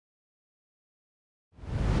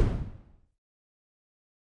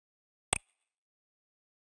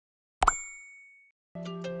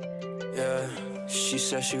Yeah, she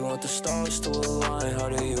said she want the stars to align how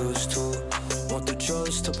they used to. Want the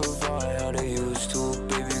drugs to provide how they used to.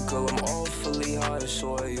 Baby girl, I'm awfully high,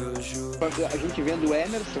 so I use you. A gente vendo o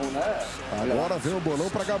Emerson, né? Agora vem o bolão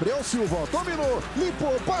para Gabriel Silva. Dominou,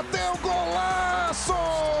 limpou, bateu, golaço!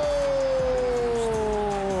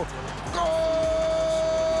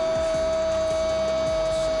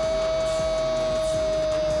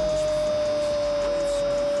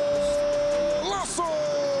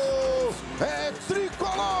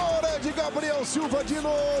 Gabriel Silva de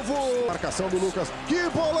novo. Marcação do Lucas. Que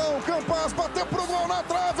bolão. Campas bateu pro gol na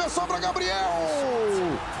trave. Sobra Gabriel.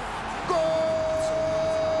 Gol!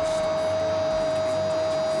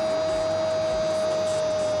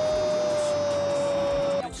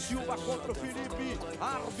 Silva contra o Felipe. A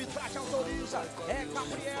arbitragem autoriza. É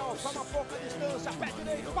Gabriel. Toma pouca distância. Pé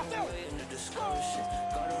direito. Bateu. Gol!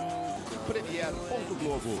 Premier, ponto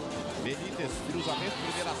Globo. Benítez, cruzamento,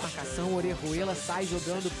 primeira marcação, Orejuela sai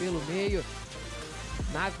jogando pelo meio.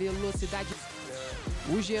 Na velocidade.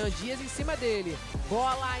 O Jean Dias em cima dele.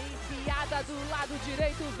 Bola enfiada do lado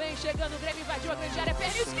direito. Vem chegando o Grêmio, invadiu a grande área.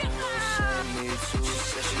 Perdeu esquerda.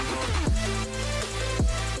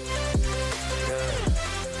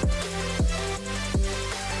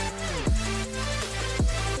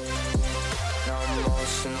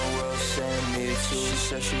 She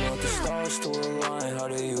said she want the stars to align how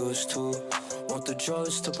they used to. Want the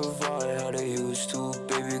drugs to provide how they used to.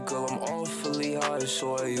 Baby girl, I'm awfully high,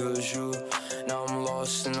 so I use you. Now I'm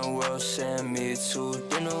lost in the world, saying me too.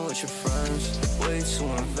 Dinner with your friends, way too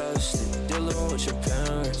invested. Dealing with your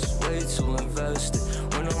parents, way too invested.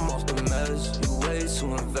 When I'm off the meds, you way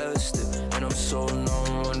too invested. And I'm so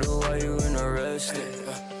numb, wonder why you interested.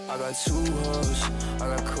 I got two hoes, I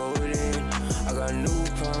got codeine, I got new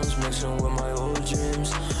problems mixing with my old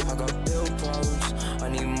dreams. I got bill problems, I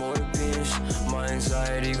need more beans. My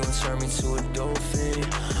anxiety gon' turn me to a dolphin.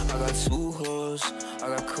 I got two hoes, I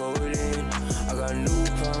got codeine, I got new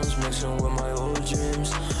problems mixing with my old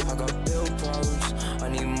dreams. I got bill problems, I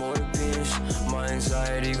need more beans. My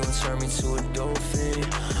anxiety gon' turn me to a dolphin.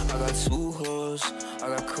 I got two hoes, I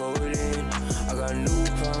got codeine, I got new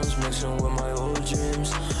problems mixing with my old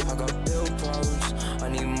dreams. I got bill problems, I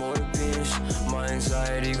need more beans. My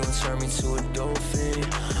anxiety gon' turn me to a dolphin.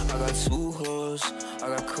 I got two hoes, I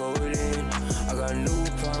got codeine, I got new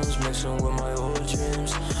problems mixing with my old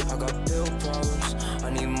dreams. I got bill problems, I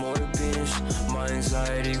need more beans. My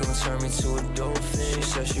anxiety gon' turn me to a dolphin. She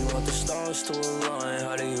said she want the stars to align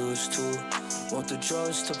how they used to. Want the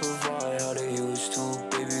drugs to provide how they used to.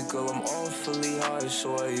 Baby girl, I'm awfully high,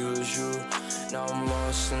 so I use you. Now I'm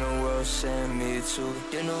lost in the world, saying me too.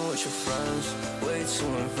 Dinner with your friends, way too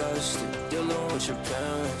invested. Dealing with your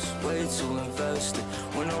parents, way too invested.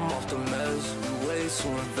 When I'm off the meds, you way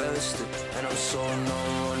too invested. And I'm so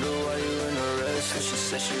numb, wonder why you interested. She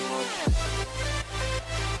said she want.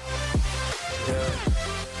 Yeah.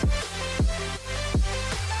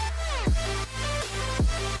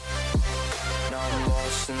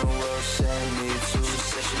 In the world, saying me too. She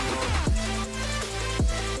said she want.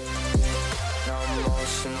 Now I'm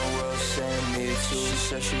lost in the world, saying me too. She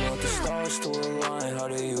said she want the stars to align how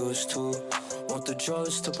they used to. Want the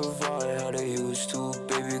drugs to provide how they used to.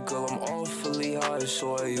 Baby girl, I'm awfully high,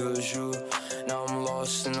 so I use you. Now I'm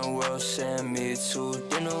lost in the world, saying me too.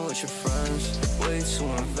 Dinner with your friends, way too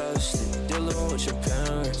invested. Dealing with your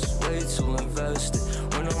parents, way too invested.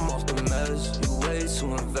 When I'm off the meds, you way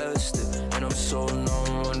too invested. And I'm so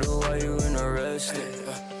numb, wonder why you interested.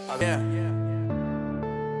 Yeah.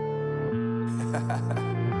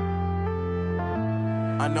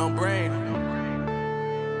 Unknown Brain,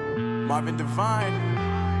 Marvin Divine.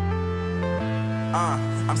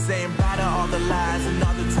 I'm saying bye to all the lies and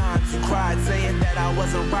all the times you cried, saying that I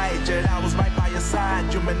wasn't right, yet I was right by your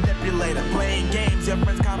side. You manipulator, playing games, your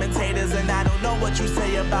friends commentators, and I don't know what you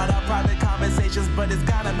say about our private conversations, but it's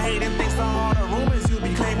got them hating. Thanks to all the rumors you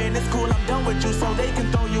be claiming. It's cool, I'm done with you, so they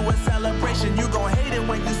can throw you a celebration. You gon' hate it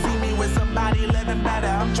when you see me with somebody living better.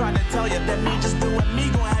 I'm trying to tell you that me just doing me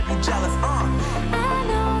gon' have you jealous. I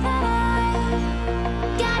know that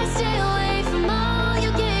I gotta stay away from all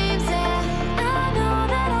your games, yeah. I know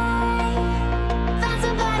that I found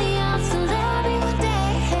somebody else to love me one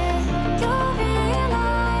day, yeah. You'll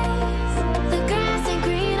realize the grass ain't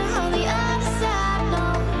greener on the other side, no.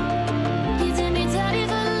 You did me dirty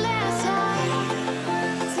for the last time,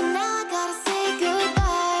 so now I gotta say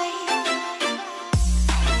goodbye.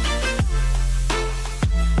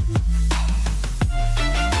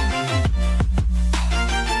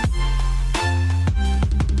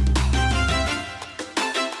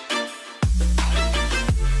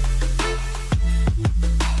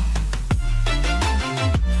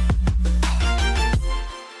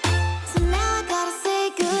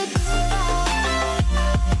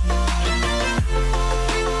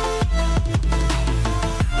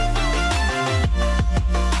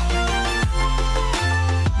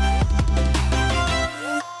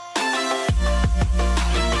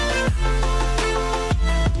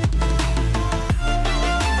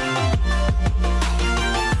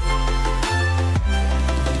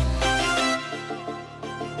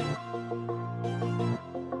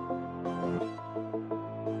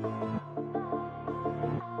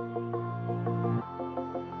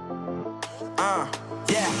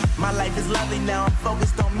 Yeah, my life is lovely now, I'm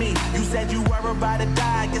focused on me. You said you were about to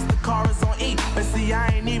die, I guess the car is on E. But see, I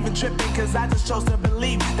ain't even tripping, cause I just chose to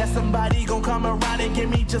believe that somebody gon' come around and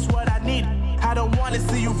give me just what I need. I don't wanna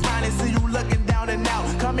see you finding, see you looking down and out.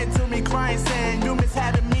 Coming to me crying, saying you miss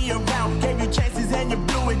having me around. Gave you chances and you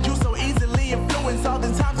blew it, you so easily influenced. All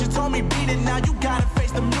the times you told me beat it, now you gotta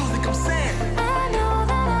face the music, I'm saying. I know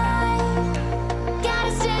that I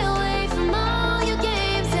gotta stay away from all your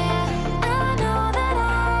games, yeah. I know that I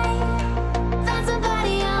found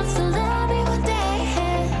somebody else to love me one day,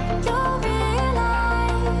 and you'll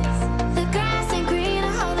realize the grass ain't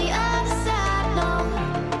greener on the other side, no.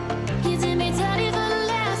 You did me dirty for the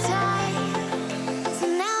last time, so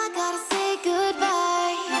now I gotta say goodbye.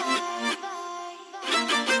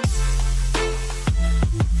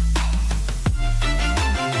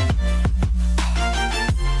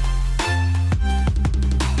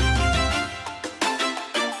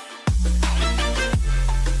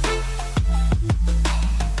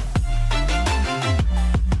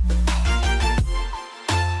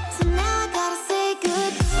 So now I gotta say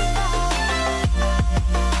goodbye.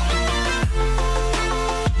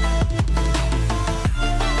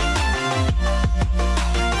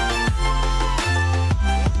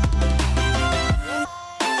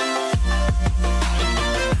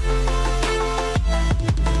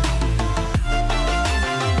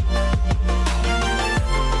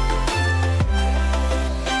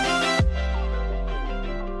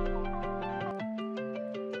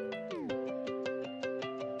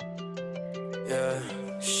 Yeah,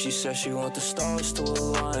 she said she want the stars to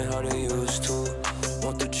align how they used to.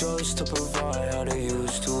 Want the drugs to provide how they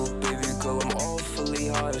used to. Baby girl, I'm awfully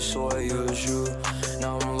high, so I use you.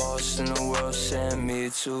 Now I'm lost in the world, saying me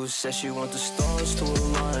too. Said she want the stars to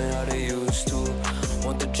align how they used to.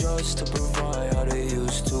 Want the drugs to provide how they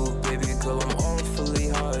used to. Baby girl, I'm awfully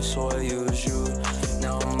high, so I use you.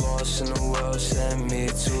 Now I'm lost in the world, saying me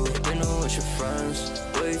too. Dinner with your friends,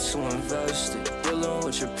 way too invested. Dealing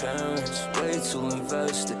with your parents, way too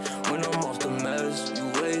invested. When I'm off the meds, you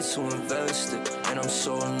way too invested. And I'm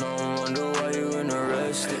so numb, wonder why you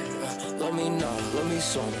interested. Love me now, love me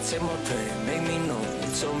some, take my pain, make me numb.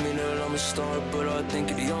 You told me that I'm a star, but I think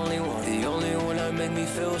you're the only one. The only one that make me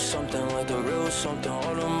feel something, like the real something.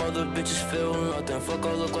 All them other bitches feel nothing. Fuck,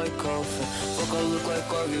 I look like coffin. Fuck, I look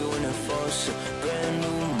like arguing and fussing. Brand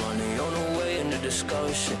new money on the way in the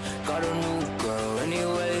discussion. Got a new girl,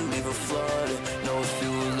 anyway, leave her flooded. Know if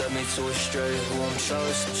you would let me to a straight, who I'm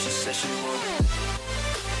trusting. She said she would.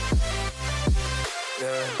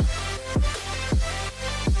 Yeah.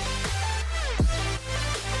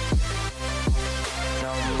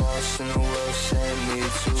 Now I'm lost in the world, saying me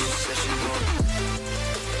too. She said she would.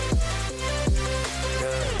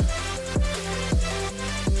 Yeah.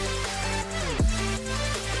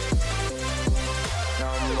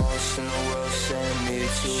 Now I'm lost in the world, saying me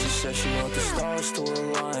too. She said she want the stars to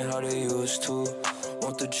align how they used to.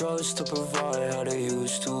 Want the drugs to provide how they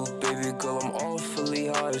used to. Baby girl, I'm awfully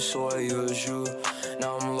high, so I use you.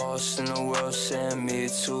 Now I'm lost in the world, saying me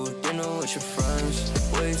too. Dinner with your friends,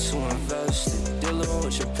 way too invested. Dealing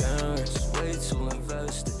with your parents,